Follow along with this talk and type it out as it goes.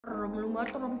The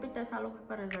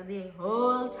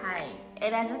whole time,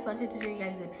 and I just wanted to show you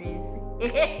guys the dress.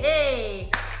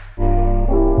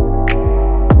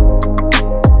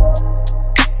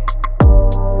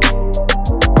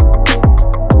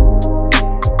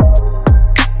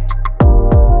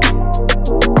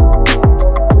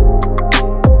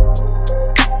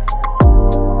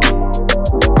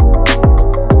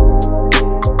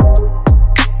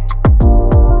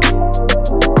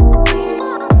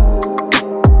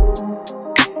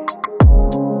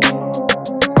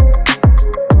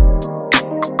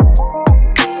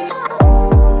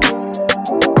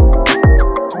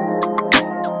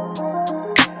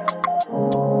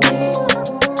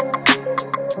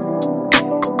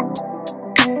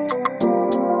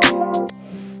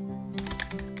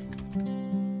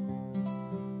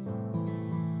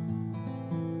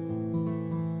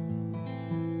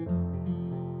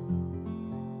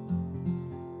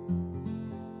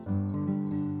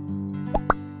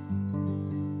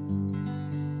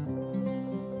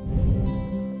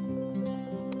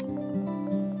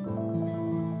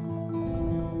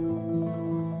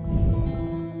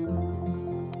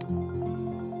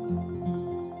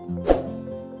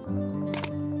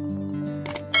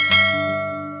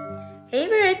 Hey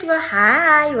Virtual,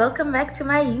 hi, welcome back to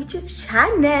my YouTube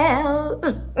channel.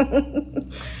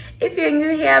 If you're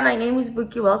new here, my name is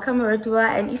Buki. Welcome Virtual,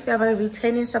 and if you're my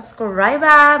returning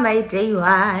subscriber, my day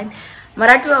one.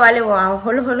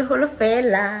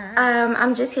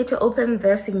 I'm just here to open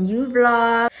this new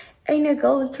vlog. Ain't a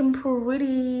girl looking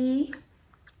pretty?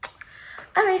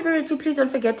 Alright, Virtual, please don't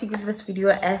forget to give this video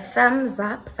a thumbs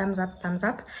up,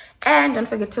 and don't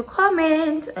forget to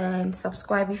comment and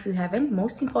subscribe if you haven't.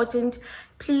 Most important,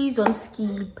 please don't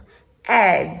skip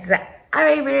ads.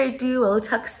 Alright, Virtual, we'll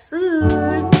talk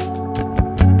soon.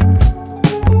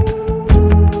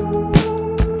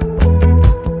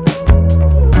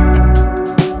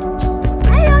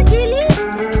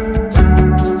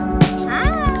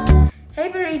 Hey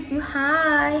Virtual,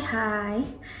 hi.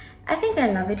 I think I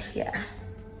love it here.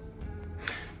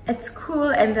 It's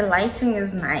cool and the lighting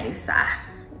is nice.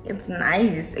 It's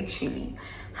nice actually.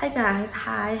 Hi guys,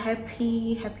 hi,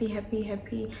 happy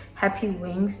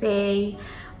Wednesday.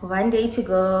 One day to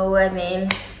go, and then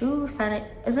it's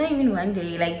not even one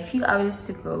day, like a few hours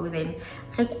to go. Then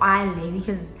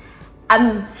because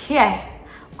I'm here.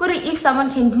 Good, if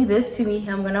someone can do this to me,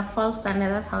 I'm gonna fall standard.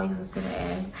 That's how exhausted I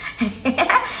am.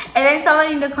 And then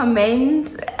someone in the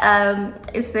comments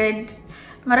said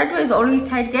Marato is always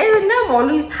tired, guys, and I'm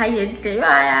always tired.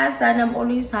 I'm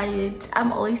always tired.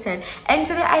 I'm always tired. And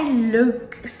today I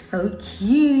look so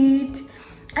cute.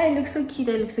 I look so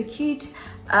cute.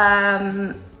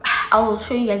 I'll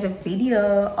show you guys a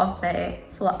video of the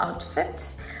full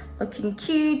outfit. Looking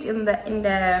cute in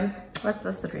the what's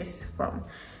this dress from?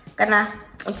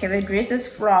 Okay, the dress is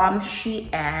from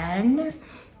Shein.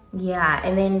 Yeah,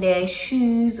 and then the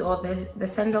shoes or the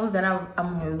sandals that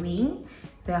I'm wearing,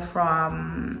 they're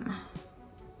from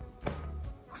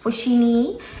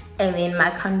Fushini, and then my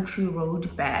country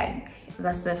road bag.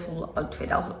 That's the full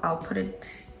outfit. I'll put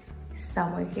it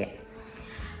somewhere here.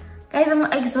 Guys, I'm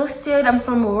exhausted. I'm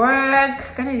from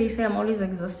work. Can I say I'm always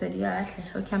exhausted? Yeah,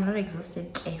 okay, I'm not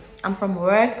exhausted. Okay. I'm from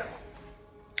work,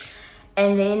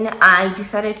 and then I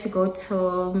decided to go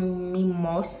to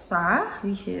Mimosa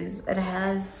because it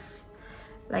has,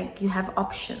 like, you have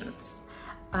options.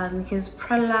 Because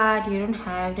Prala, they don't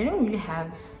really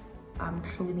have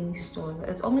clothing stores.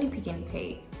 It's only Pick and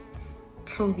Pay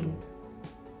clothing.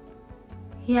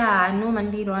 Yeah, no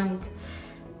Monday don't.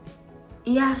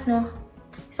 Yeah, no.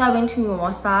 So I went to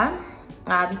Mimosa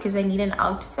because I need an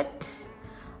outfit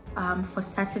for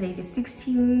Saturday the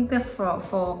 16th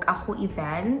for Kago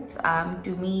event.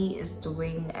 Dumi is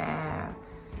doing an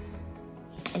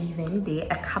event there,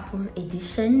 a couples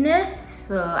edition.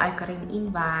 So I got an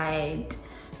invite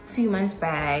few months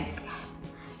back.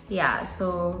 Yeah,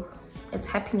 so it's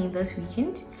happening this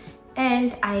weekend,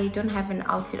 and I don't have an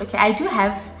outfit. Okay, I do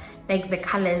have like the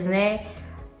colors there,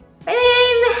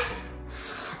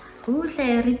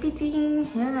 repeating.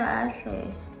 Yeah,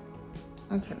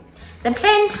 okay, the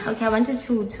plan. Okay, I wanted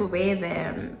to wear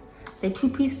the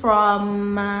two-piece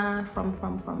from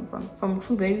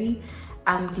Trueberry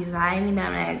design, and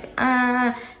I'm like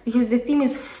because the theme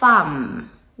is fun.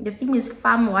 The theme is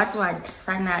what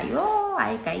sana yo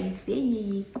I guys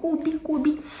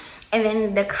kubi, and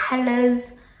then the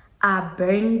colors are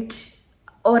burnt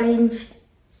orange.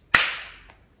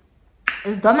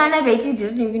 Domana Betty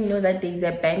didn't even know that there's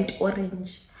a burnt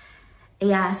orange.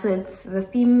 Yeah, so it's the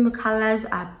theme colors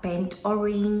are burnt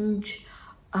orange,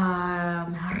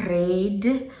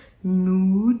 red,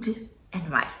 nude, and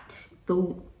white.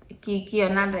 Though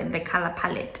the color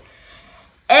palette.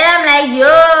 And I'm like,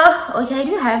 yo, okay, I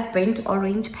do have burnt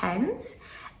orange pants,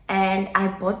 and I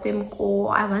bought them.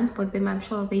 I once bought them. I'm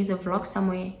sure there's a vlog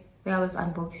somewhere where I was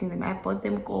unboxing them. I bought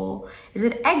them. Is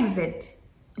it Exit?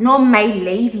 No, My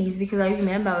Ladies, because I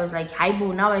remember I was like, hi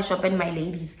boo, now I shop at My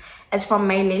Ladies. It's from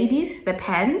My Ladies, the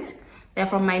pants. They're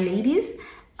from My Ladies.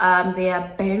 They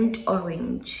are burnt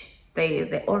orange.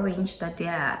 The orange that they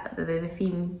are the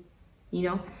theme, you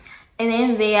know. And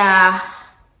then they are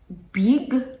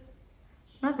big.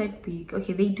 Not that big.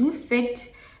 Okay, they do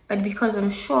fit, but because I'm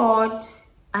short,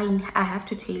 I have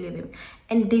to tailor them.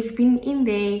 And they've been in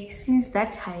there since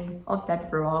that time of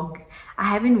that vlog. I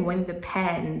haven't worn the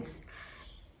pants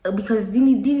because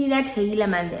didn't that tailor,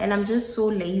 man, and I'm just so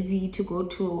lazy to go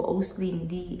to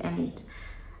Oslindi and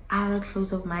other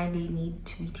clothes of mine. They need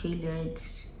to be tailored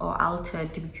or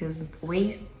altered because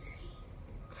waist.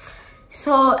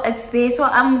 So it's there. So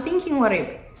I'm thinking, what if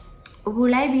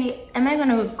am I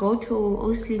gonna go to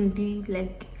Oslindi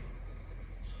like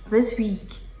this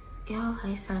week? Yeah,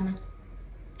 hi Sana.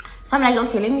 So I'm like,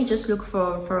 okay, let me just look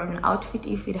for an outfit.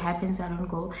 If it happens I don't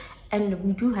go, and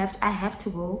I have to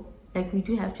go, like we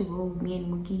do have to go, me and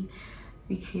Muki,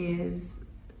 because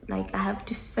like I have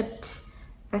to fit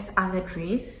this other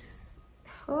dress.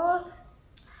 Oh,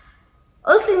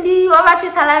 Oslindi wa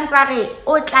batho salantsare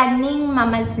o tla ning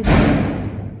mama zulu.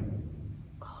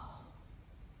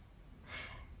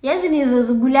 Yes, it is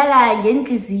bulala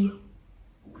ngenhliziyo.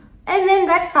 And then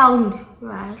that sound,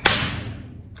 right?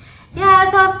 Yeah,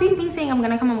 so I've been saying I'm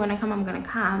gonna come,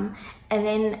 and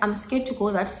then I'm scared to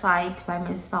go that side by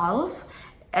myself.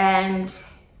 And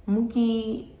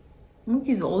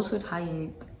Muki's also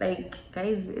tired. Like,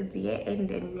 guys, it's year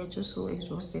end and we are just so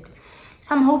exhausted.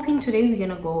 So I'm hoping today we're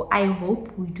gonna go. I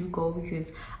hope we do go, because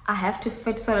I have to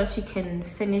fit so that she can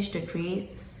finish the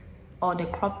dress or the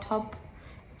crop top.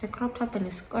 It's a crop top and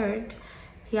a skirt,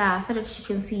 yeah, so that she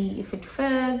can see if it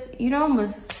fits, you know,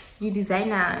 must you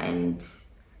designer and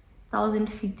 1,000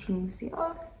 fittings,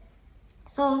 yeah.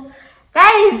 So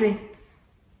guys,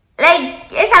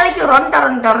 like it's like you run.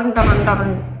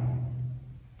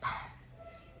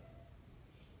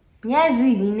 Yes,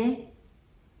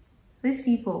 these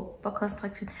people for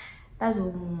construction, that's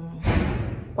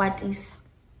what is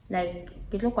like,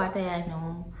 look what I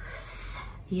know.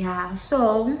 Yeah,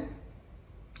 so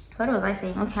what was I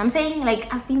saying? Okay, I'm saying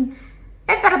like I've been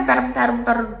the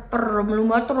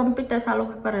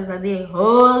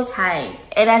whole time,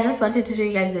 and I just wanted to show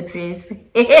you guys the dress.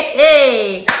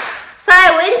 So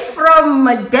I went from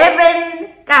Devon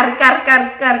car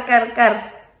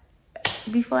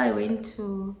before I went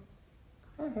to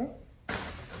okay,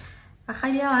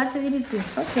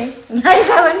 guys,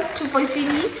 I went to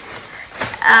Foshini.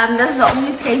 That's the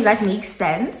only place that makes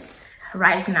sense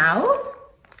right now.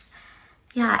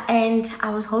 Yeah, and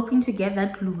I was hoping to get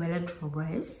that Luella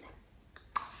dress,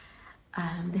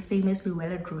 the famous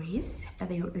Luella dress, but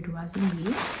it wasn't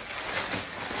me.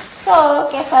 So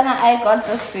guess what, I got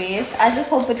this dress. I just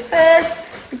hope it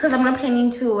fits, because I'm not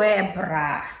planning to wear a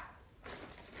bra.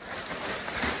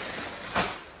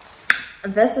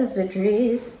 This is the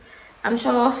dress. I'm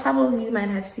sure some of you might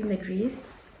have seen the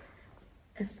dress.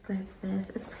 It's like this.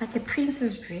 It's like a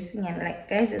princess dressing, and like,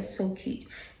 guys, it's so cute.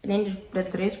 And then the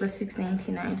dress was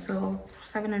 $6.99, so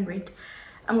 700.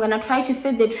 I'm gonna try to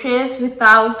fit the dress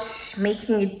without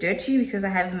making it dirty, because I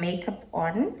have makeup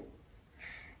on.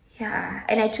 Yeah,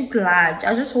 and I took large.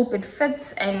 I just hope it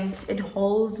fits and it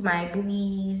holds my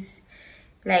boobies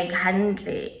like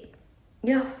 100.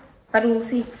 Yeah, but we'll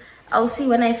see. I'll see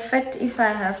when I fit if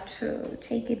I have to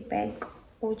take it back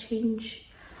or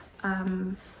change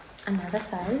another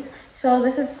size. So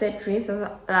this is the dress,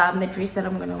 the dress that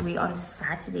I'm gonna wear on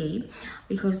Saturday,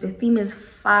 because the theme is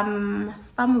fam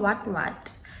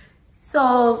what.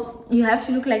 So you have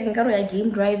to look like you're game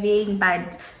driving,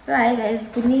 but alright guys,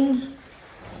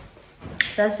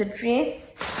 that's the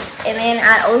dress. And then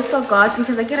I also got,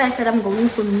 because again I said I'm going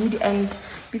for nude, and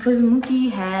because Muki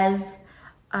has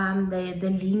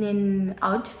the linen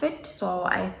outfit, so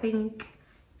I think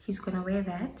he's gonna wear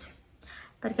that.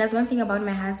 But guys, one thing about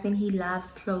my husband, he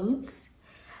loves clothes.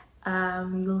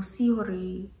 You'll see what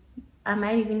I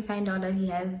might even find out that he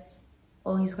has,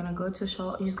 or he's gonna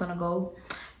go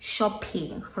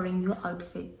shopping for a new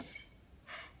outfit.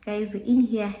 Guys, in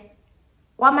here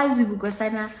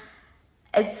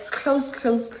it's clothes.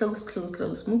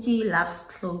 Muki loves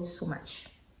clothes so much.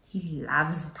 He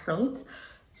loves clothes.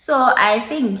 So I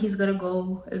think he's gonna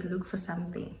go and look for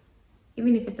something,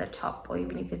 even if it's a top or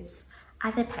even if it's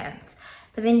other pants.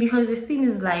 But then because this thing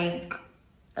is like,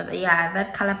 yeah,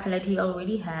 that color palette he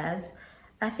already has,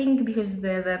 I think because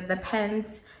the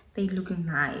pants, they look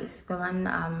nice. The one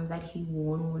that he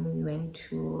wore when we went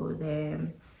to the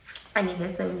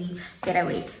anniversary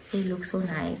getaway, they look so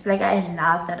nice. Like, I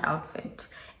love that outfit,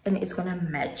 and it's gonna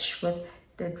match with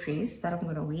the dress that I'm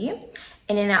gonna wear.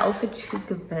 And then I also took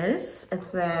this.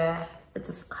 It's a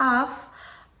scarf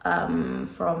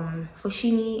from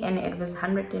Fushini, and it was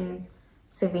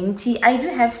 170. I do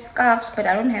have scarves, but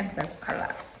I don't have this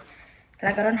color.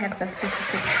 Like, I don't have the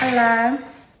specific color.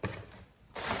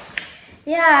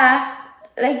 Yeah,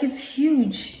 like, it's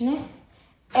huge, né?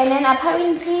 And then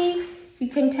apparently you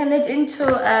can turn it into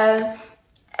a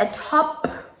top.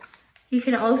 You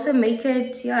can also make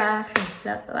it, yeah,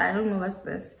 I don't know what's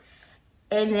this.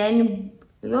 And then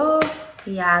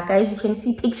yeah, guys, you can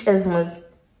see pictures.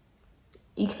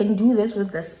 You can do this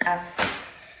with the scarf.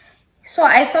 So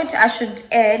I thought I should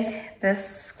add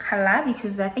this color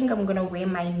because I think I'm gonna wear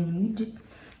my nude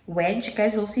wedge.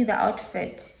 Guys, you'll see the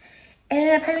outfit.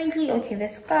 And apparently, okay, the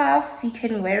scarf, you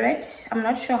can wear it. I'm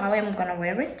not sure how I'm gonna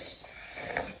wear it,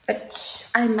 but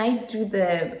I might do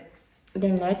the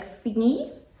neck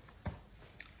thingy,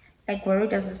 like wear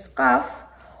it as a scarf,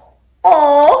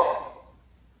 or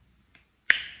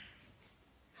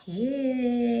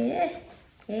yeah,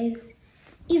 guys,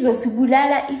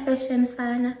 izosibulala ifashion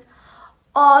sana,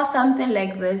 or something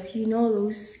like this, you know,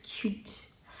 those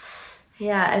cute,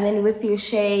 yeah, and then with your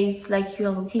shades, like, you're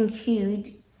looking cute.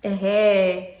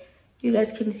 Hey, you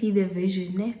guys can see the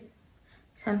vision, eh?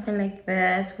 Something like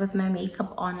this with my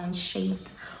makeup on and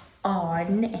shades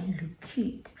on and look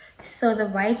cute. So the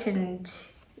white, and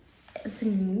it's a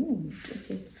nude.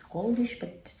 Okay, it's goldish,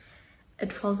 but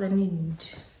it falls under nude.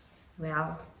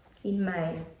 Well, in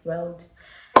my world.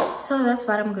 So that's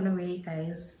what I'm gonna wear,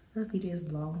 guys. This video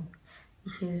is long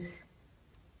because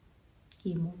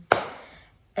chemo.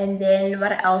 And then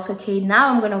what else? Okay, now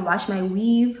I'm gonna wash my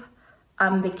weave.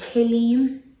 The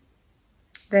Kelly,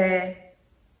 that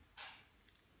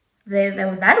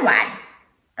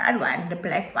one, the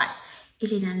black one.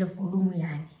 Elena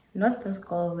volume, not this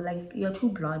girl. Like, you're too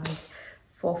blonde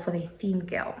for the thin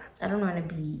girl. I don't want to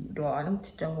be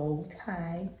blonde the whole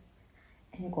time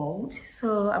and gold.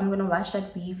 So I'm gonna wash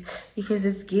that weave because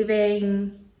it's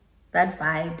giving that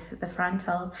vibes, the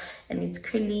frontal, and it's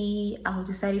curly. I'll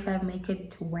decide if I make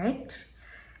it wet,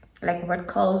 like wet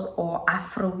curls or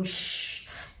afro-ish.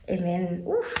 And then,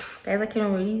 oof, guys, I can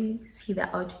already see the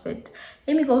outfit.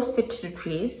 Let me go fit the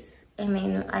dress, and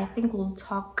then I think we'll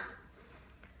talk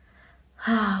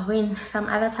when some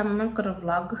other time. I'm not gonna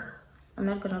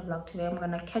vlog today. I'm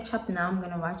gonna catch up now. I'm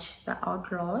gonna watch The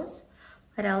Outlaws.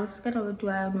 What else do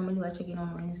I normally watch again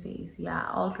on Wednesdays? Yeah,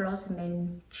 Outlaws, and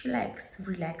then chillax,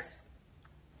 relax.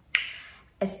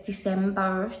 It's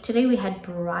December. Today we had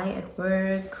Bri at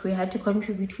work. We had to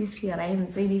contribute 50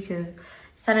 rands because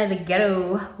son of the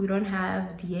ghetto, we don't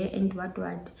have dear and what.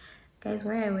 Guys,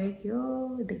 where I work,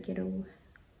 the ghetto.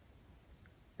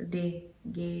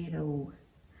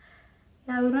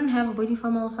 Yeah, we don't have a body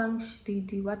formal function.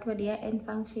 The what year end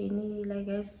function, like,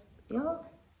 guys,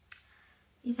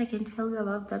 if I can tell you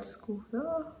about that school,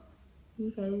 you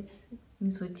guys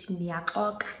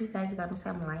gonna say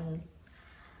I'm lying.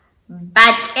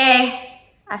 But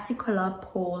I see color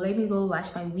pole. Let me go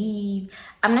wash my weave.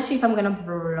 I'm not sure if I'm gonna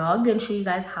vlog and show you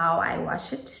guys how I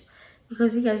wash it,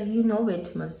 because you guys, you know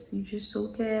it, you just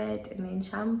soak it and then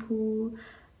shampoo.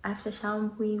 After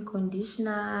shampooing,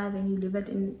 conditioner, then you leave it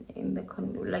in the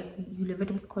you leave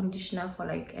it with conditioner for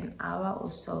like an hour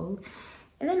or so,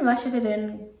 and then wash it, and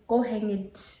then go hang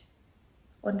it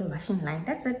on the washing line.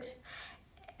 That's it.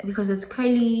 Because it's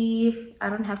curly, I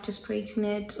don't have to straighten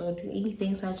it or do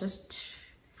anything, so I just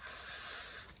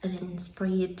and then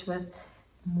spray it with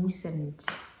mousse. And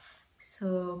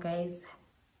so, guys,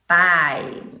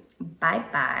 bye.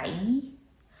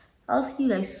 I'll see you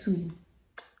guys soon.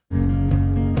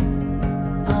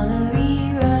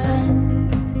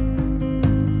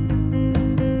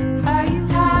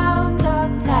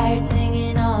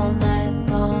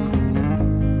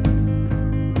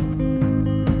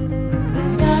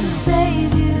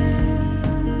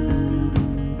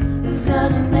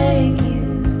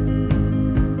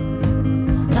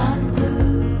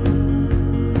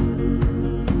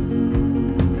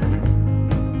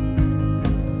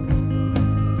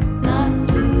 Not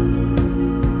blue.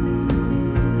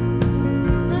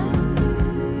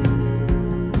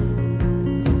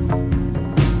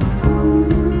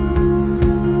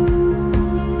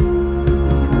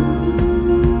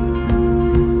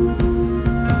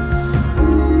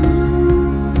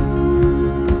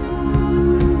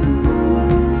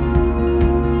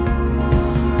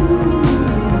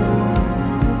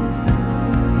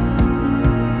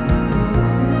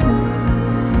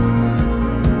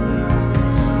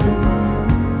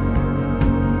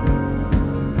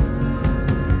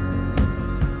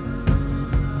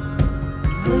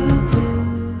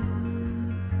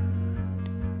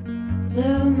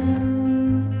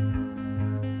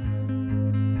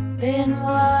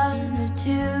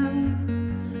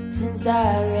 since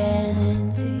I ran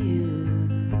into you.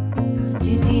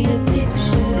 Do you need a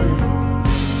picture?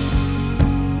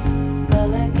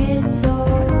 Well, I get so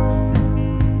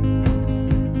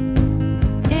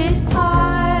it's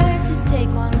hard to take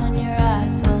one when your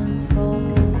iPhone's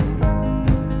full.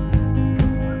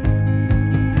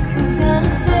 Who's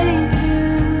gonna save you?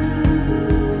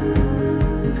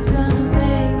 Who's gonna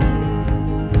make you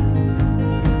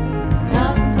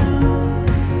not blue?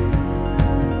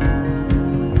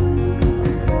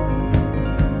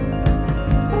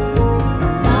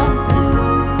 Not blue.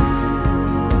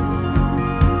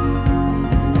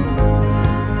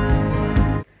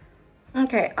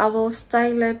 Okay, I will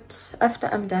style it after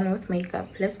I'm done with makeup.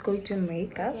 Let's go to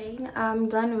makeup. Okay, I'm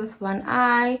done with one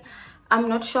eye. I'm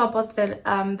not sure about the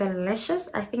lashes.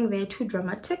 I think they're too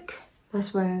dramatic.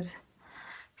 This one's,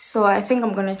 so I think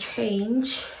I'm gonna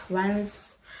change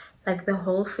once like the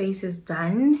whole face is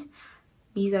done.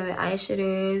 These are the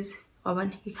eyeshadows. Oh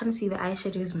man, you can't see the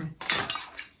eyeshadows, man.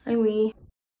 Anyway,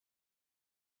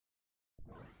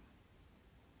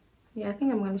 yeah, I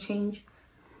think I'm gonna change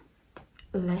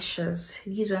lashes.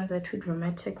 These ones are too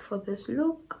dramatic for this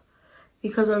look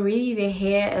because already the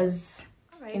hair is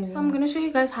right. So I'm gonna show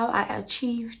you guys how I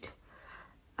achieved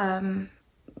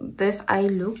this eye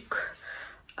look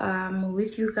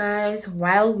with you guys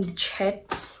while we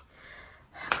chat.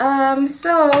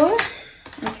 So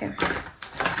okay,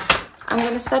 I'm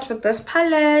gonna start with this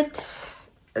palette.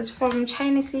 It's from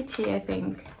China City, I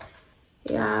think.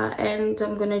 Yeah, and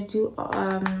I'm gonna do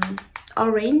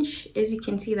orange. As you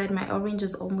can see that my orange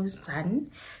is almost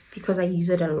done because I use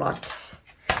it a lot.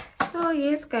 So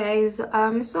yes guys,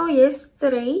 so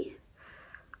yesterday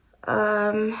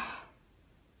in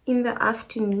the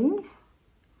afternoon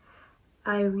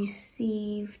I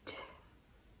received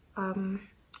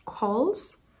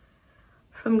calls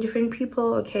from different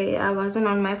people. Okay, I wasn't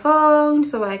on my phone,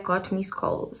 so I got missed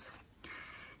calls,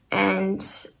 and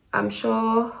I'm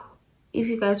sure if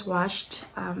you guys watched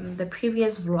the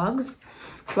previous vlogs,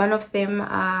 one of them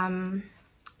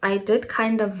I did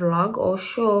kind of vlog or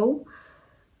show.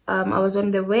 I was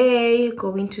on the way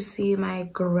going to see my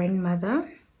grandmother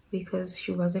because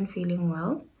she wasn't feeling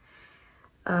well.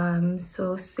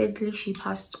 So sadly she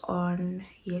passed on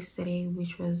yesterday,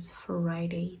 which was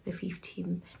Friday the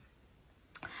 15th.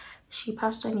 She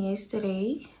passed on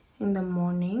yesterday in the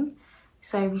morning,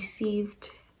 so I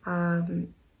received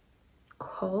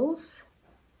calls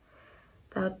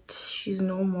that she's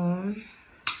no more,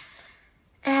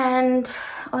 and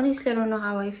honestly I don't know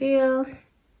how I feel.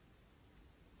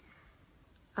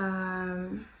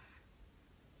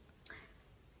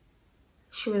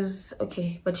 She was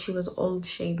okay, but she was old.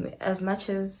 Shame, as much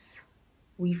as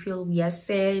we feel we are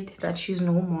sad that she's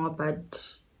no more,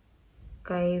 but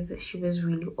guys, she was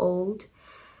really old.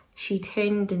 She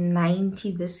turned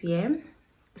 90 this year,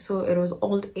 so it was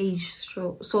old age.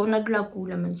 So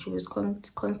man, she was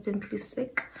constantly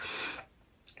sick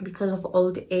because of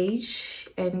old age,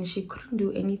 and she couldn't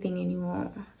do anything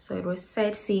anymore. So it was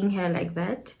sad seeing her like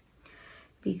that,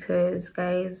 because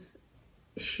guys,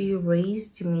 she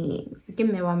raised me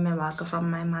from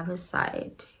my mother's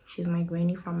side. She's my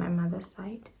granny from my mother's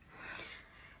side.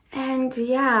 And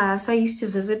yeah, so I used to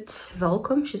visit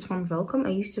Welkom. She's from Welkom.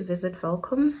 I used to visit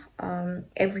Welkom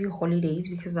every holidays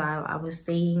because I was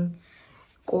staying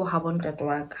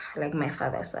like my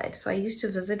father's side. So I used to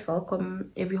visit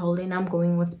Welkom every holiday, and I'm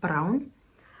going with Brown.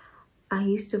 I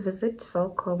used to visit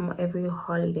Welkom every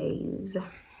holidays,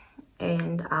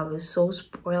 and I was so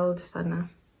spoiled, Sana.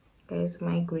 Guys,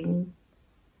 my granny,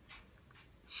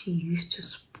 she used to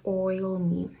spoil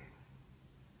me.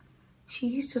 She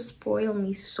used to spoil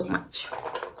me so much.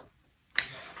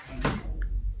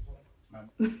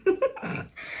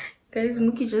 Guys,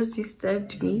 Mookie just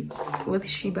disturbed me with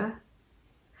Shiba.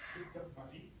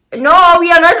 No,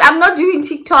 we are not. I'm not doing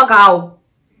TikTok now.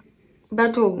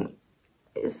 But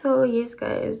so yes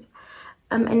guys,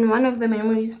 and one of the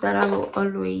memories that I will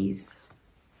always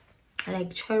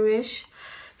like cherish.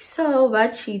 So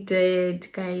what she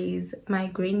did, guys, my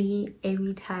granny,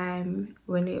 every time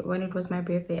when it was my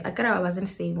birthday, I wasn't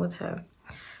staying with her,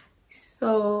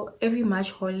 so every March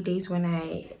holidays when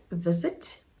I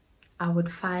visit, I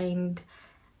would find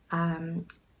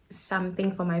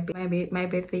something for my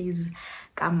birthday is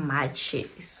March.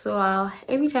 So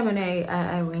every time when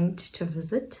I went to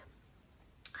visit,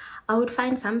 I would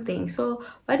find something. So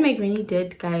what my granny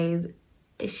did, guys,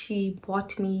 she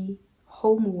bought me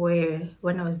homeware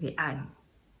when I was young.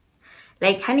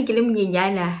 Like honey,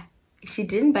 she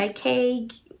didn't buy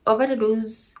cake over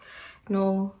those.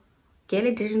 No,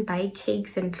 Gela didn't buy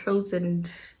cakes and clothes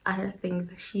and other things.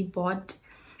 She bought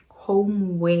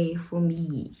homeware for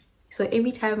me. So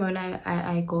every time when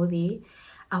I go there,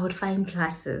 I would find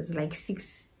glasses, like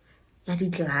 6 yadi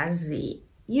glasses,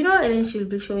 you know, and then she'll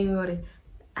be showing me what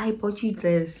I bought you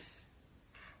this,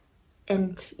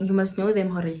 and you must know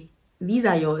them, Hore. These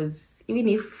are yours. Even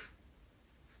if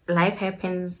life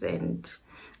happens and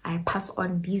I pass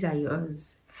on, these are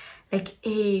yours. Like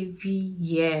every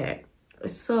year.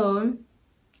 So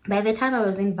by the time I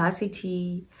was in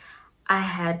varsity, I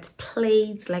had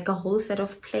plates, like a whole set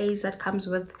of plates that comes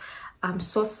with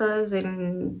saucers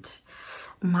and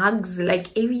mugs,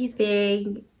 like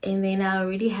everything. And then I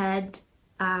already had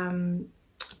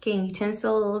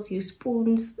utensils,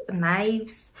 spoons,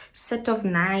 knives, set of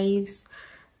knives,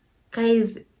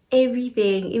 guys,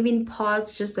 everything, even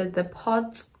pots. Just that the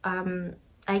pots,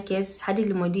 I guess Hadi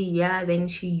Limodi, yeah, then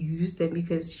she used them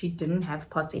because she didn't have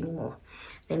pots anymore.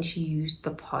 Then she used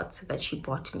the pots that she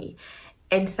bought me.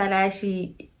 And Sana,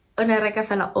 she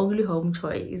only home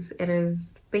choice. It is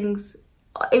things,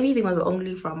 everything was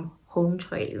only from home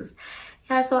choice.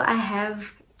 Yeah, so I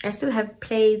still have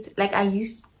plates. Like I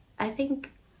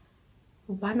think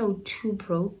 1 or 2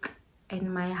 broke,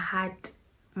 and my heart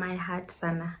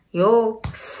Sana, yo.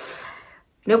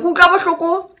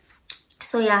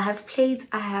 So yeah, I have plates,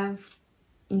 I have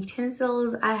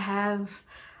utensils, I have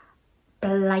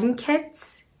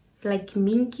blankets, like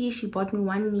Minky, she bought me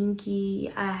 1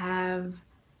 Minky. I have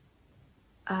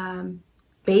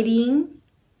bedding,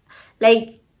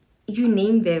 like you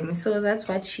name them. So that's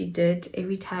what she did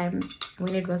every time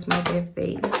when it was my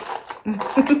birthday.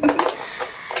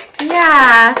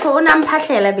 Yeah, so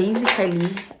unampahlela basically.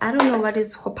 I don't know what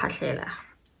is hopahlela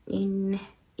in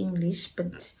English,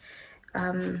 but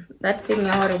that thing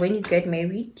when you get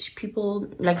married, people,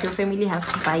 like your family, have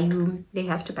to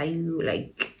buy you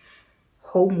like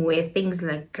homeware, things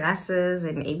like glasses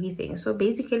and everything. So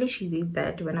basically she did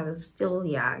that when I was still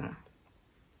young.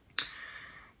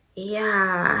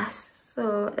 Yeah,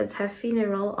 so it's her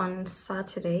funeral on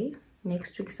Saturday,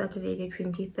 next week, Saturday the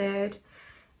 23rd.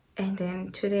 And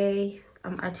then today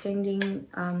I'm attending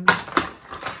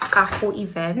Kago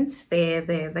event,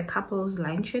 the couples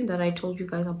luncheon that I told you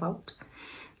guys about.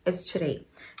 It's today.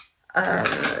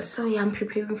 So yeah, I'm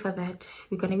preparing for that.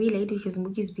 We're gonna be late because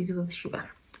Mookie is busy with Shiva.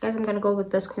 Guys, I'm gonna go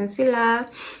with this concealer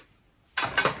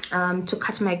to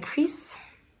cut my crease.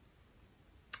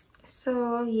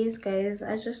 So yes guys,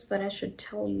 I just thought I should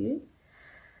tell you.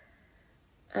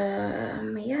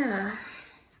 Yeah,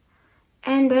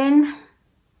 and then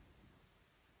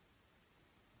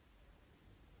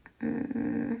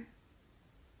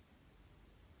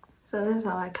so this is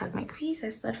how I cut my crease. I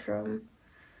start from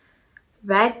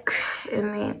back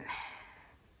and then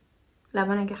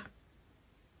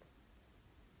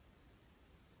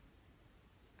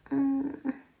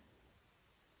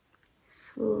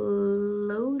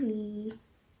slowly.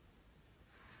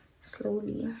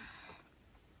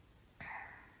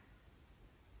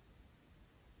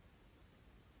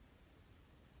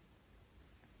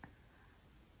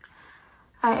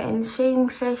 And shame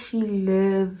she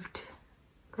lived,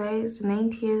 guys,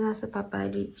 90 years as a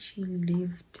papadi. She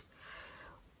lived.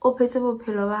 Opetebo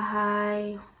pelo wa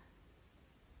hai.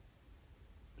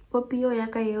 Popio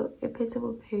yakayo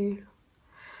epetebo pelo.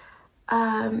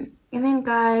 And then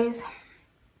guys,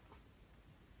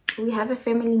 we have a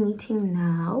family meeting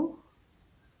now.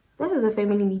 This is a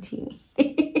family meeting.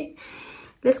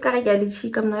 This guy,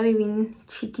 I'm not even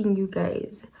cheeking you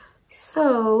guys.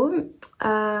 So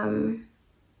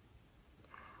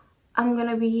I'm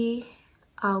gonna be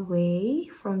away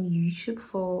from YouTube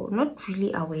for, not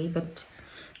really away, but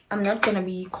I'm not gonna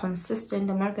be consistent.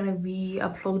 I'm not gonna be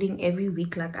uploading every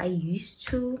week like I used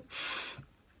to,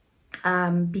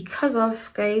 because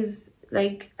of, guys,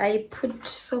 like I put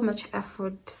so much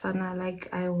effort, Sana. Like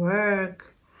I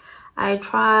work, I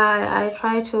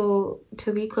try to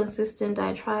be consistent,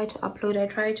 I try to upload, I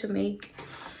try to make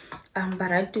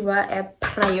Baradua a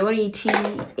priority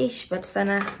ish. But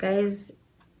Sana, guys,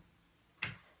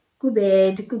 go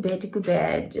bed.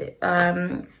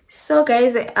 So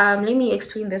guys, let me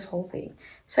explain this whole thing.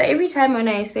 So every time when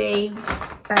I say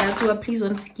Baradua, please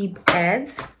don't skip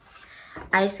ads,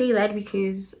 I say that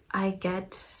because I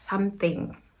get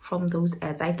something from those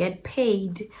ads. I get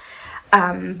paid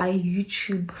by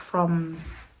YouTube from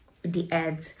the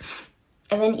ads.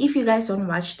 And then if you guys don't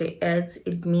watch the ads,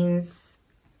 it means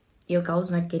your girl's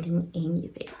not getting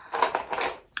anything.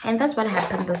 And that's what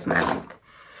happened this month.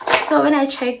 So when I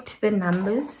checked the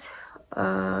numbers,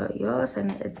 yours,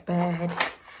 and it's bad.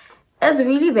 It's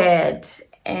really bad.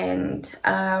 And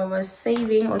I was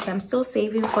saving, okay, I'm still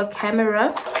saving for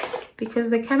camera, because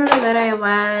the camera that I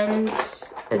want,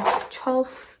 it's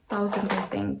 12,000, I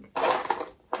think.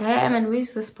 Damn, and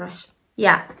where's this brush?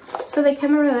 Yeah, so the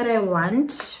camera that I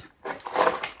want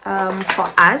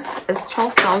for us is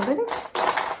 12,000,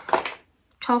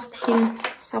 12,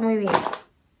 somewhere there.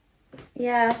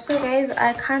 Yeah, so guys,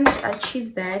 I can't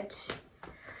achieve that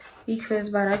because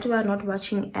Baratu are not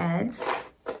watching ads.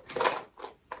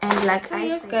 And like so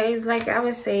yes guys, like I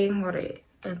was saying,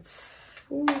 it's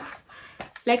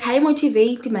like high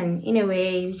motivate man in a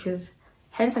way, because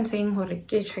hence I'm saying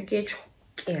like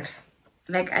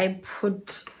I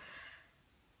put,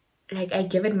 like I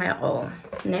give it my all,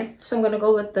 ne? So I'm gonna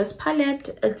go with this palette.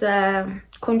 It's a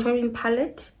contouring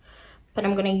palette, but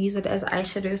I'm gonna use it as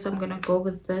eyeshadow. So I'm gonna go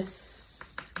with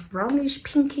this brownish,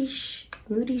 pinkish,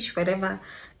 nudish, whatever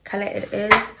color it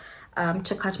is,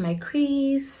 to cut my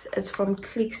crease. It's from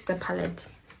Clicks, the palette.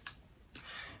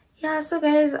 Yeah, so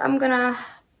guys, I'm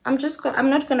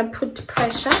not gonna put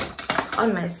pressure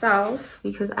on myself,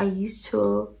 because I used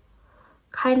to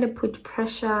kind of put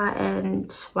pressure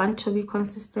and want to be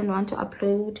consistent, want to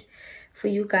upload for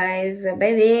you guys, but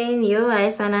then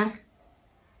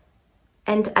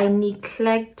and I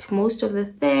neglect most of the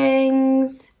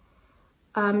things.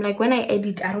 Like when I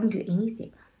edit, I don't do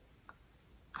anything.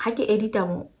 I can edit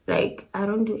them, like I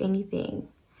don't do anything.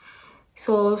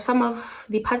 So some of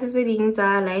the participants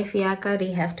are life yaka,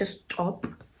 they have to stop,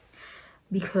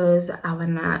 because I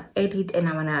wanna edit and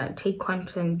I wanna take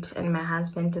content, and my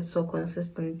husband is so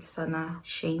consistent, sana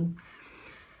shame.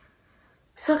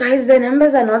 So guys, the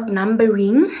numbers are not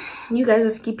numbering. You guys are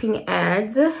skipping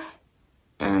ads,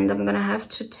 and I'm gonna have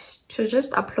to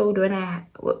just upload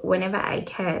whenever I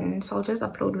can. So I'll just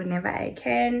upload whenever I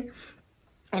can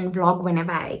and vlog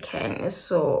whenever I can.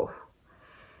 So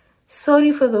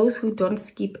sorry for those who don't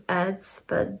skip ads,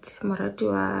 but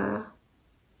Maratua,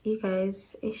 you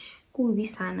guys, ish kubi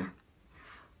sana.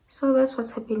 So that's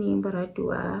what's happening,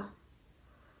 Maratua.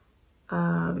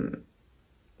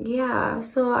 Yeah,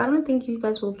 so I don't think you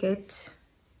guys will get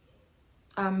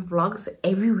vlogs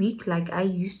every week like I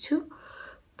used to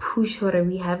push her.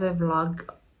 We have a vlog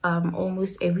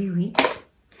almost every week,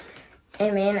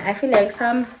 and then I feel like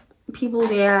some people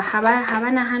there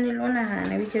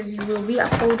because you will be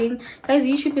uploading. Guys,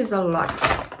 YouTube is a lot,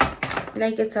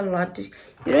 like it's a lot.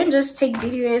 You don't just take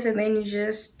videos and then you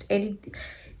just edit.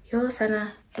 Yo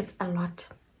sana, it's a lot.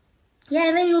 Yeah,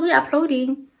 and then you'll be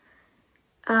uploading.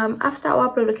 After I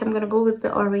upload, like, I'm gonna go with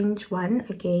the orange one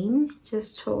again,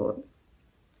 just to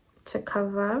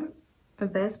cover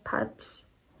this part.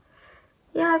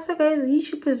 Yeah, so guys,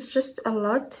 YouTube is just a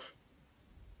lot,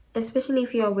 especially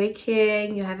if you're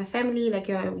working, you have a family, like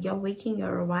you're working,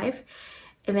 you're a wife,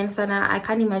 and then sana, I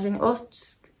can't imagine. Oh,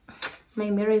 my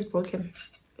mirror is broken.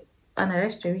 Another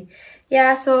story.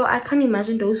 Yeah, so I can't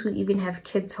imagine those who even have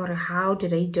kids, or how do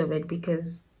they do it,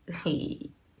 because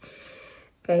hey,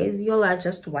 guys, you all are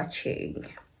just watching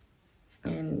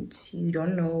and you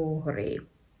don't know,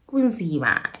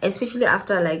 especially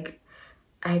after like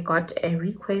I got a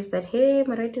request that, hey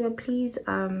Maratua,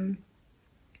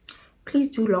 please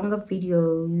do longer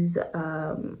videos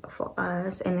for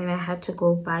us, and then I had to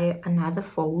go buy another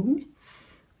phone,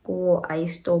 or I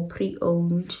still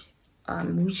pre-owned,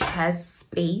 which has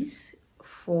space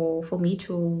for me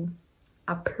to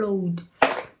upload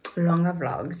longer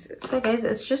vlogs. So guys,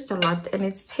 it's just a lot, and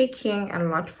it's taking a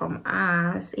lot from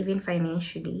us, even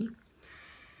financially.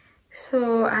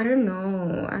 So I don't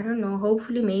know,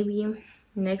 hopefully maybe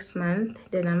next month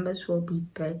the numbers will be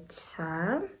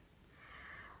better.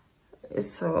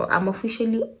 So I'm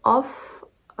officially off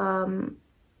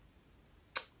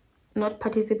not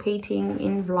participating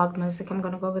in vlogmas. Like, I'm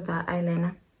gonna go with the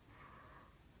eyeliner.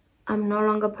 I'm no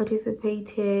longer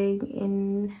participating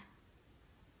in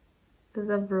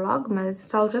the vlogmas,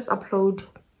 so I'll just upload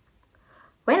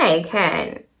when I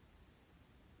can,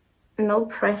 no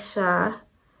pressure,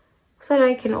 so that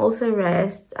I can also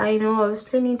rest. I know I was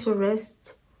planning to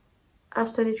rest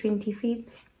after the 25th,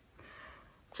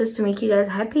 just to make you guys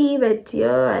happy, but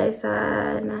yo, I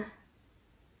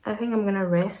think I'm gonna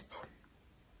rest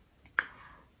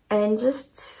and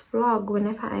just vlog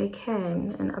whenever I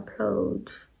can and upload,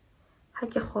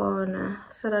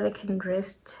 so that I can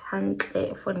rest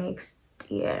for next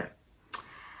year.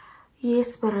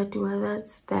 Yes, Baradua,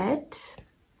 that's that.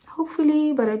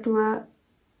 Hopefully, Baradua,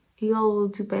 y'all will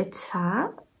do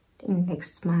better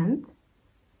next month.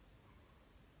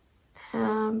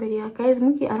 But yeah, guys,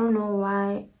 Muki, I don't know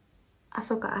why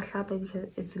Asoka Ahlapa, because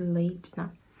it's late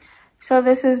now. So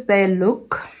this is the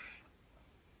look.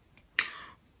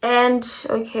 And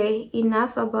okay,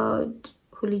 enough about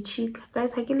holy cheek.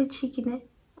 Guys, I get cheek in it.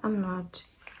 I'm not.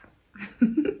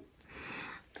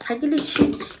 I get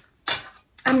cheek.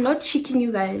 I'm not cheeking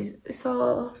you guys.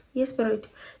 So Yes, but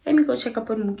let me go check up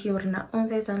on Muki right now.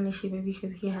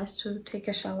 Because he has to take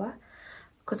a shower.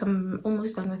 Because I'm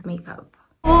almost done with makeup.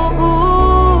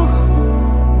 Ooh,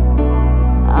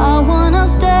 I wanna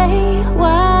stay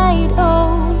wide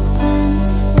open.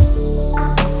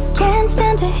 Can't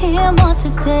stand to hear more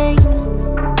today.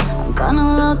 I'm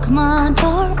gonna lock my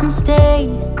door and stay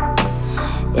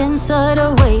inside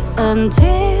and wait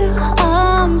until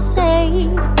I'm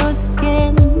safe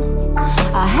again.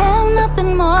 I have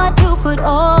nothing more to put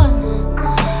on.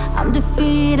 I'm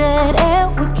defeated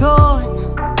and withdrawn.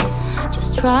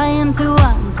 Just trying to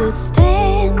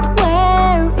understand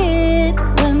where it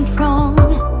went wrong.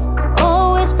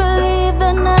 Always believe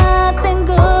that nothing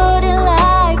good in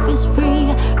life is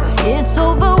free, but it's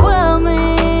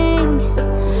overwhelming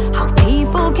how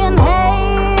people can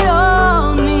hate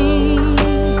on me.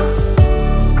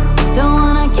 Don't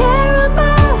wanna care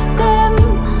about them,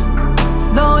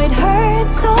 though it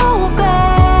hurts so bad.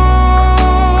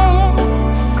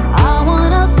 I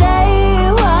wanna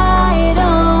stay wide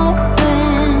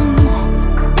open,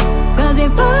 'cause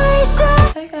if I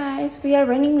shine. Hi guys, we are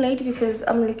running late because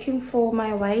I'm looking for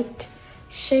my white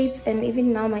shades, and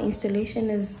even now my installation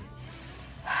is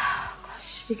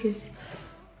gosh, because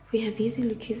we are busy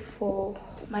looking for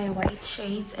my white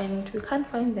shades and we can't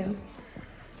find them.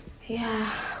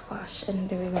 Yeah, gosh, and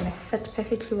they were gonna fit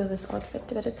perfectly with this outfit,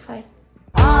 but it's fine.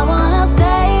 I wanna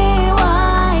stay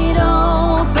wide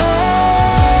open,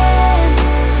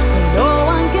 when no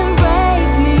one can break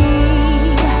me,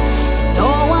 and no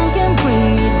one can bring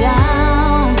me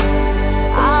down.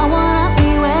 I wanna be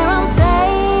where I'm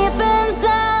safe and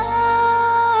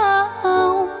sound.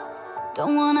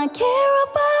 Don't wanna care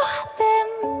about them,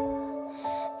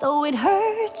 though it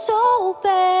hurts so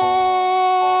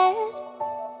bad.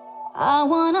 I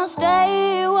wanna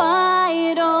stay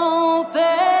wide open.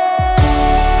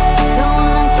 Don't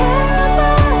wanna care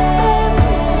about them,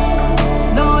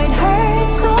 though it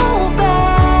hurts so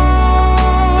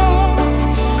bad.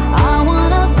 I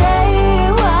wanna stay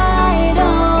wide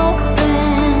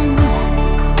open,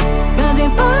 'cause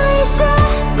if I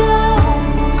shut down,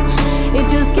 it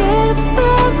just gives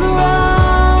them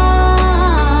right.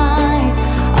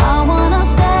 I wanna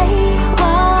stay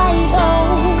wide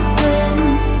open.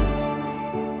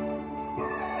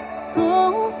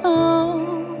 Oh, oh,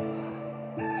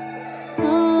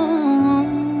 oh.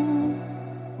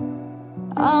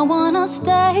 I wanna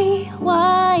stay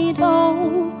wide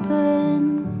open.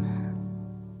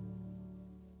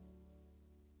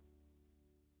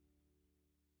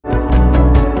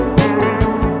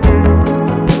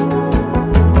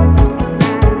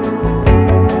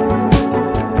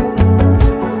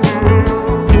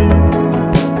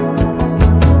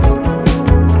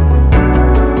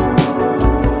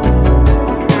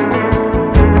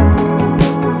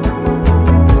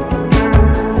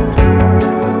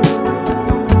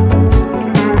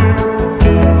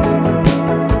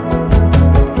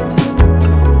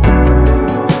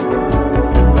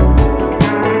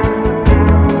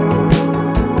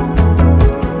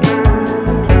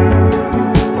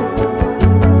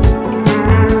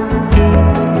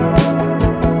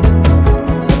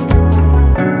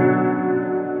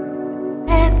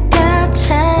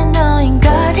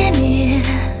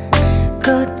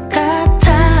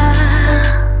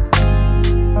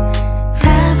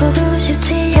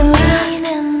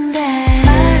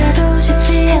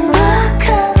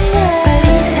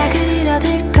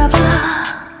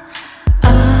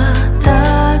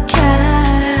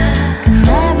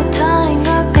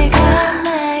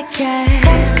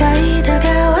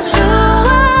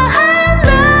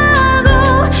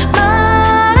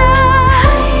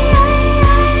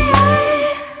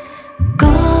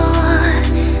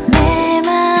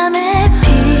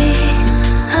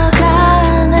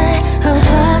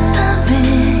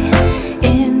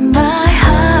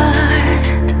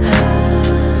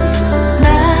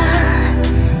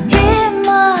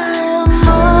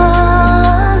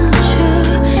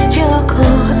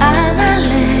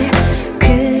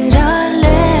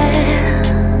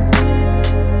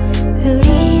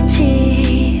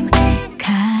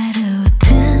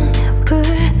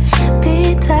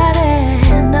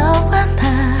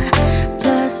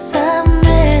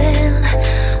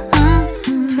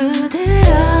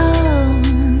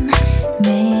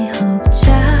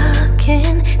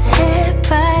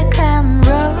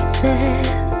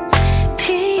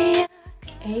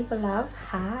 Love,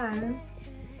 hi.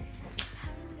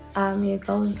 Your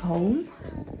girl's home,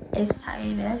 as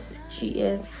tired as she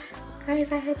is.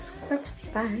 Guys, I had so much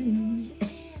fun.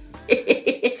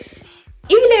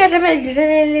 Even like I'm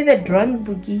literally the drunk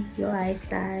boogie. Yo, I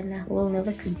will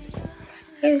never sleep.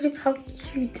 Guys, look how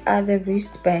cute are the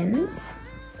wristbands.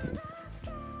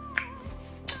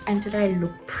 And did I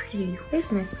look pretty?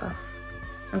 Where's my stuff?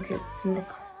 Okay, it's in the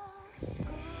car.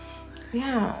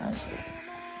 Yeah,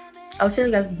 I'll tell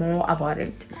you guys more about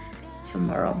it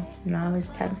tomorrow. Now it's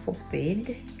time for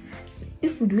bed.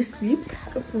 If we do sleep,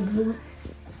 if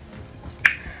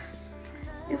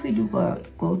we do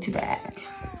go to bed,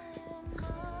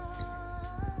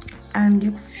 and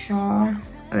look sure,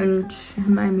 and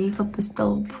my makeup is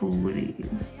still pretty.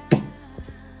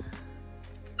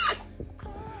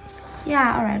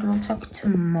 Yeah, all right, we'll talk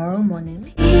tomorrow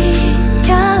morning. In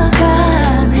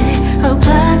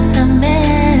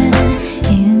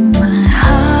my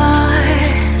heart,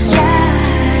 yeah,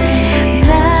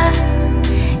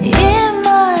 in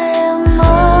my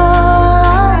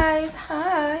guys,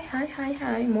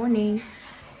 hi, morning.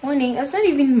 It's not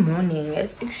even morning,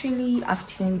 it's actually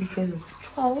afternoon because it's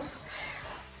 12,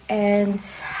 and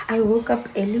I woke up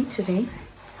early today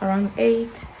around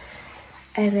 8,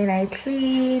 and then I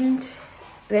cleaned,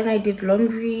 then I did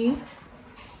laundry,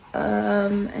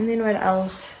 and then what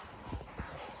else?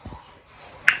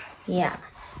 Yeah,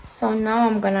 so now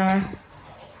I'm gonna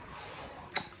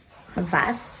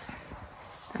vas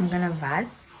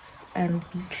and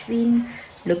be clean,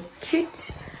 look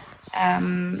cute,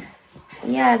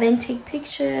 yeah, then take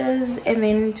pictures, and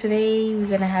then today we're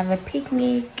gonna have a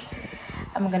picnic.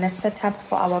 I'm gonna set up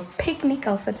for our picnic.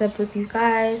 I'll set up with you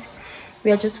guys.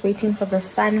 We are just waiting for the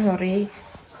sun, hore,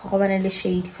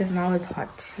 shade, because now it's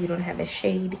hot. We don't have a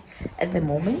shade at the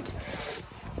moment,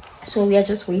 so we are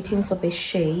just waiting for the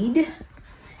shade.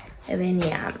 And then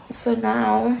yeah, so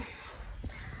now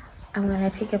I'm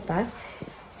gonna take a bath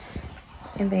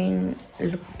and then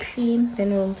look clean,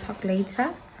 then we'll talk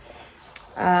later.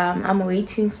 I'm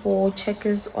waiting for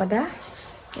Checkers order.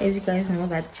 As you guys know,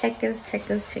 that Checkers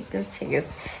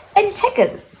and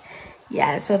Checkers.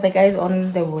 Yeah, so the guy's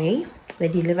on the way, the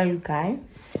delivery guy.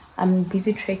 I'm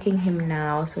busy tracking him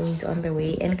now, so he's on the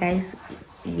way. And guys,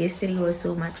 yesterday was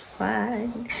so much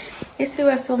fun.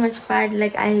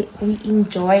 Like we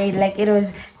enjoyed, like it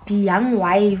was the young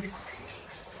wives,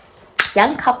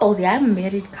 young couples, young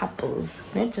married couples,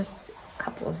 not just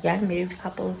couples, young married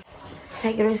couples.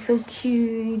 Like it was so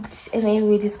cute, and then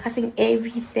we were discussing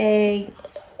everything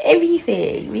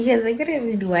because I couldn't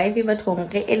even do wifey but home.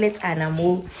 Let's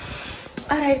animal.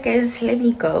 All right, guys, let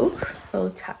me go.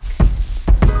 We'll talk.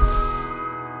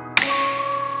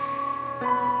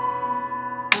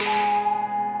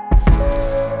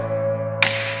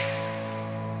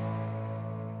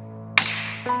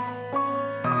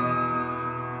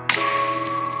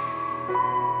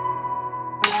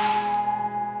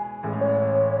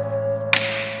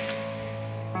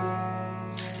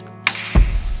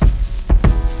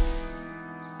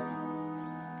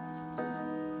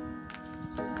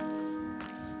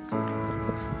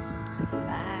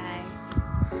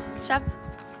 Shop.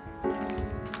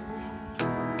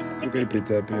 Okay,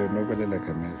 Peter, nobody like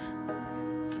a man.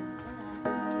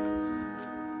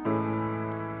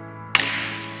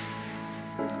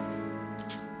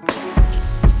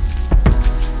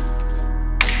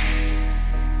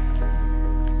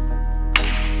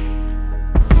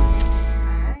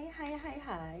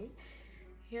 Hi.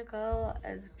 Your girl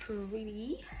is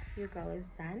pretty. Your girl is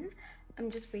done.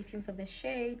 I'm just waiting for the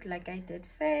shade, like I did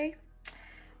say.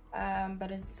 But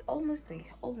it's almost there,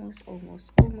 almost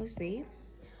there.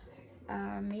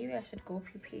 Maybe I should go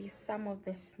prepare some of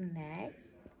the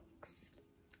snacks.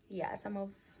 Yeah,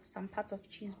 some parts of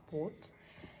cheese board.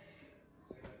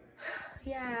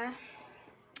 Yeah,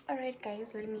 all right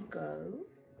guys, let me go.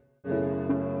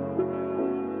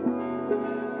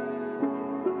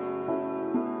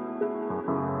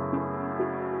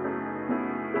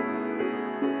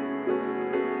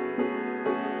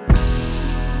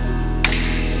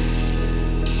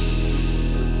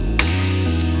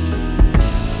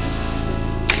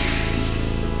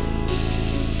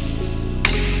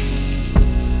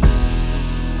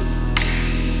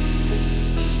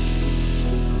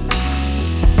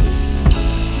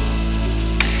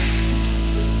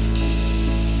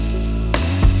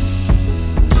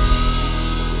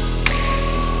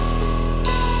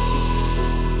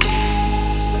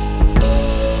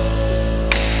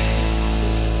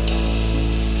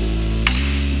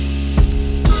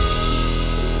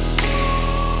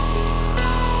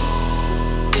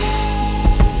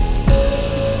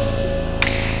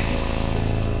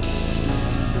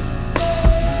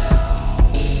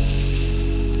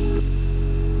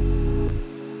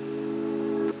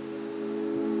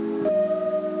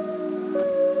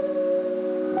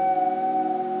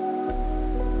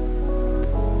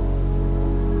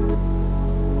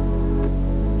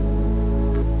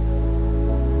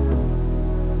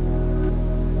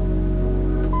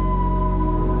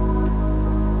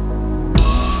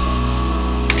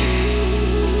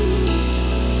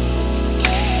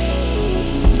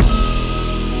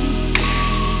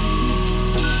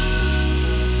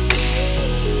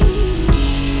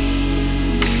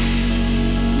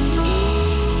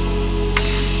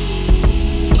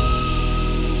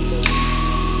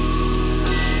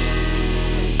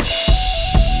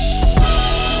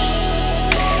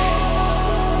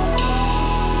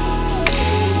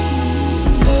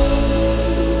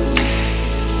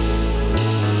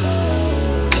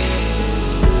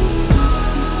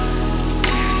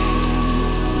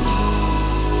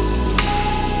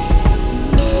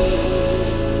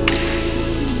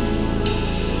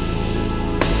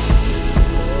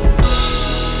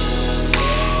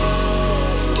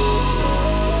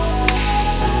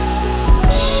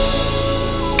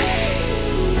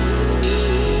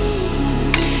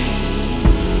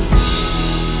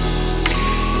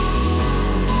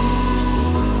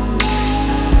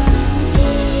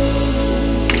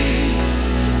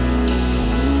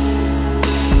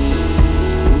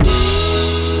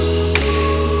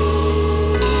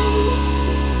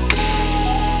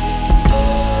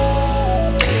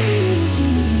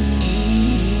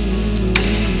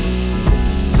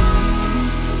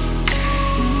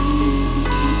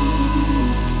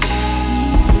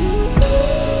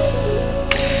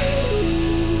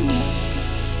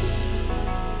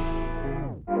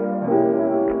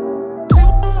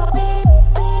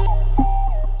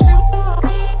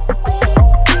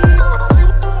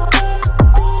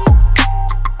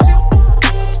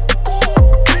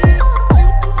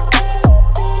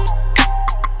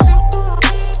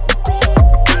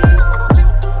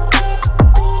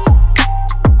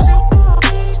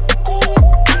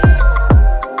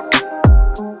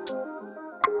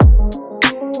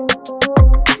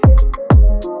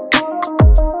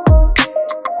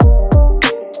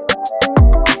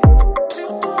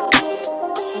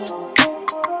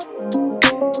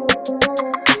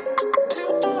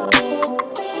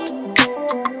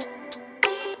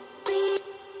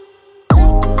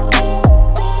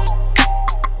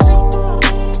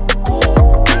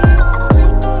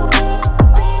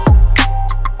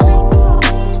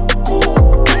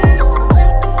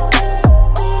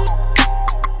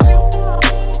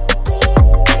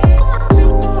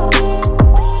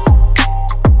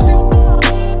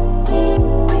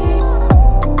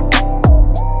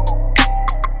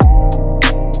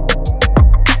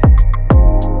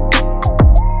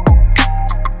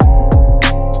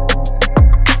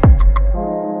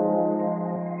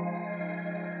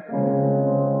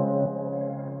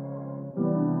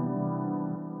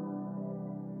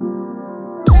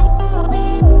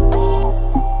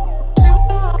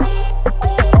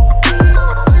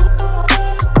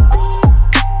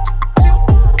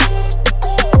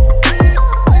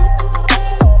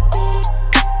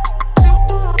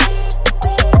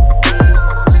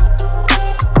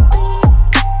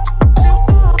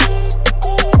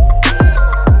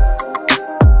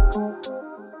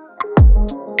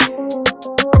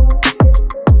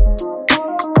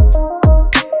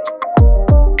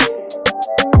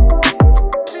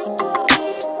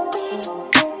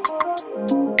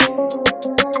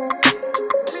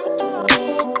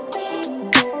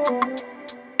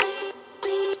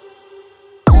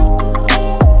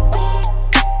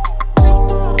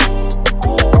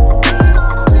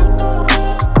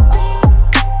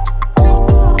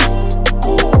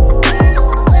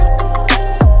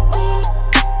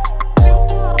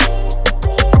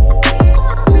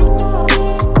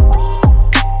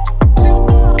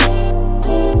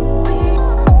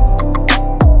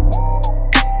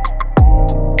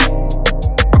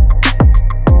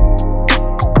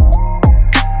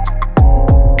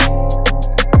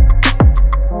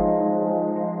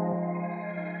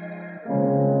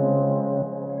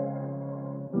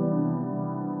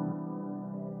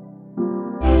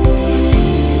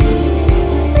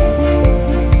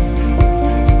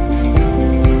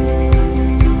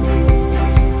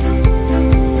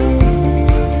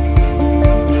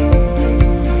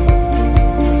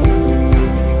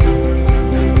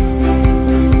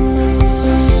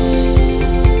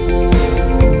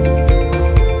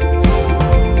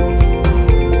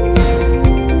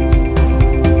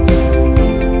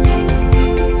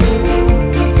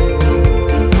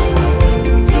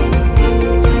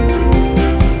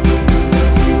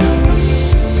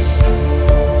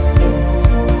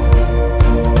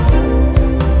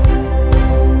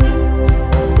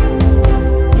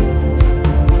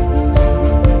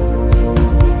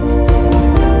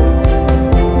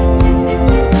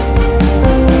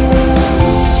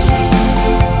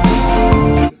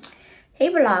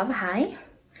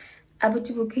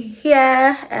 Abutibuki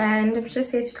here, and I'm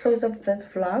just here to close up this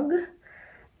vlog.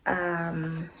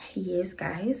 Yes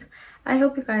guys, I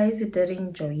hope you guys did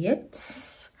enjoy it.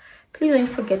 Please don't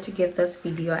forget to give this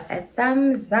video a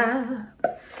thumbs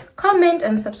up, comment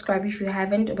and subscribe if you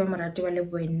haven't,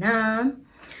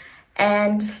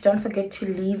 and don't forget to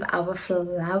leave our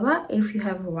flower if you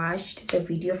have watched the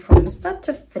video from start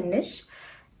to finish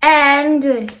and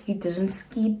you didn't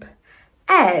skip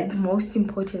ads, most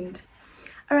important.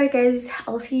 All right guys,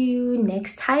 I'll see you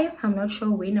next time. I'm not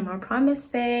sure when, I'm not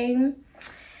promising,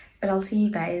 but I'll see you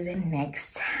guys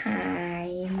next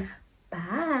time.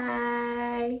 Bye.